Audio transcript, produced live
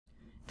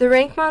The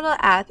Rank Model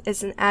app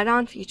is an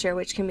add-on feature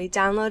which can be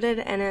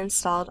downloaded and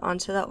installed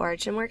onto the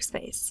Origin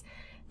workspace.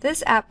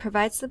 This app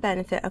provides the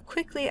benefit of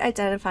quickly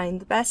identifying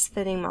the best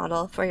fitting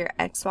model for your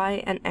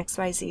XY and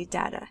XYZ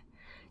data.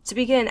 To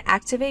begin,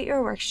 activate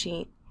your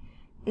worksheet.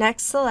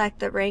 Next, select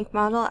the Rank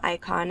Model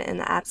icon in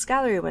the Apps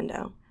Gallery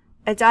window.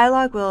 A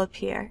dialog will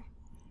appear.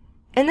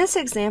 In this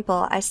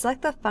example, I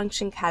select the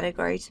function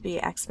category to be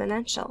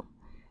exponential.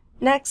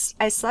 Next,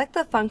 I select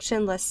the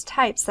function list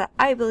types that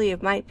I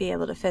believe might be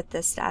able to fit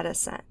this data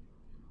set.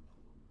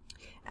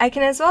 I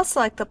can as well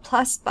select the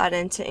plus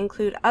button to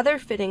include other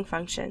fitting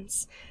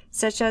functions,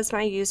 such as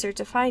my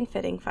user-defined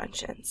fitting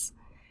functions.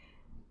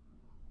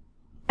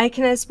 I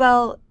can as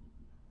well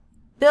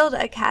build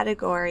a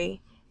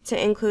category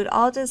to include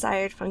all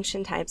desired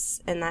function types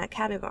in that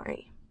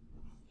category.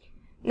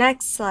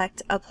 Next,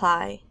 select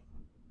Apply.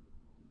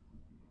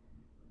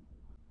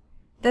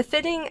 The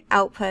fitting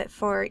output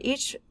for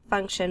each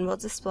function will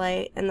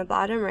display in the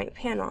bottom right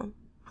panel.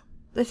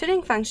 The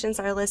fitting functions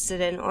are listed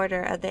in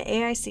order of the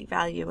AIC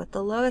value, with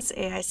the lowest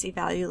AIC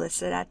value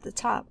listed at the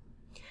top.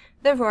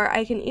 Therefore,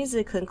 I can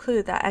easily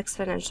conclude that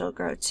exponential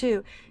growth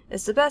 2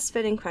 is the best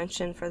fitting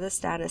function for this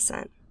data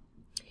set.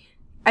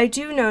 I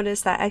do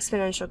notice that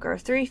exponential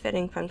growth 3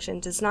 fitting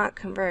function does not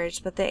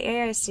converge, but the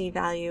AIC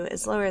value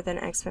is lower than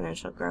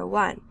exponential growth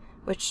 1,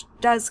 which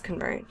does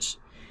converge.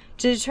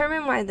 To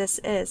determine why this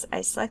is,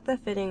 I select the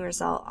fitting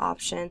result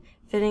option,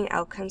 fitting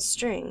outcome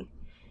string.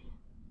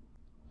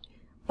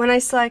 When I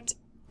select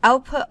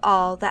Output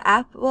All, the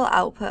app will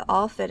output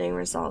all fitting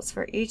results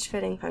for each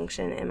fitting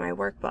function in my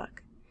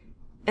workbook.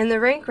 In the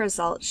rank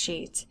result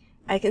sheet,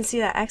 I can see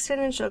that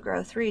exponential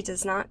growth 3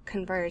 does not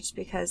converge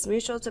because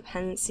mutual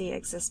dependency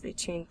exists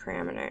between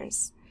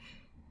parameters.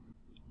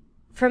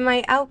 From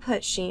my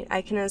output sheet,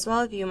 I can as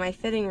well view my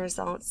fitting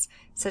results,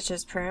 such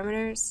as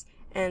parameters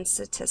and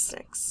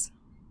statistics.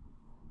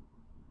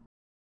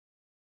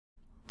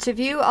 To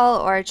view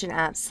all Origin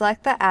apps,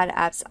 select the Add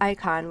Apps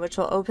icon, which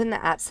will open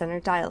the App Center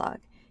dialog.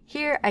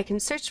 Here, I can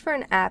search for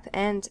an app,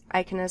 and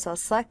I can as well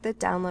select the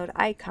download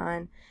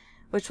icon,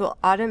 which will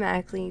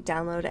automatically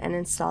download and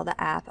install the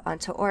app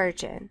onto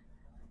Origin.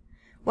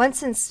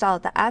 Once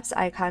installed, the apps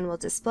icon will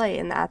display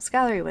in the Apps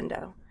Gallery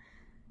window.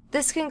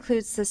 This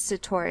concludes this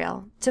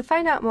tutorial. To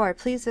find out more,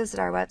 please visit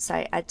our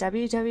website at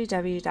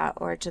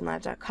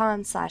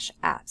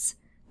www.originlab.com/apps.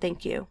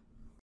 Thank you.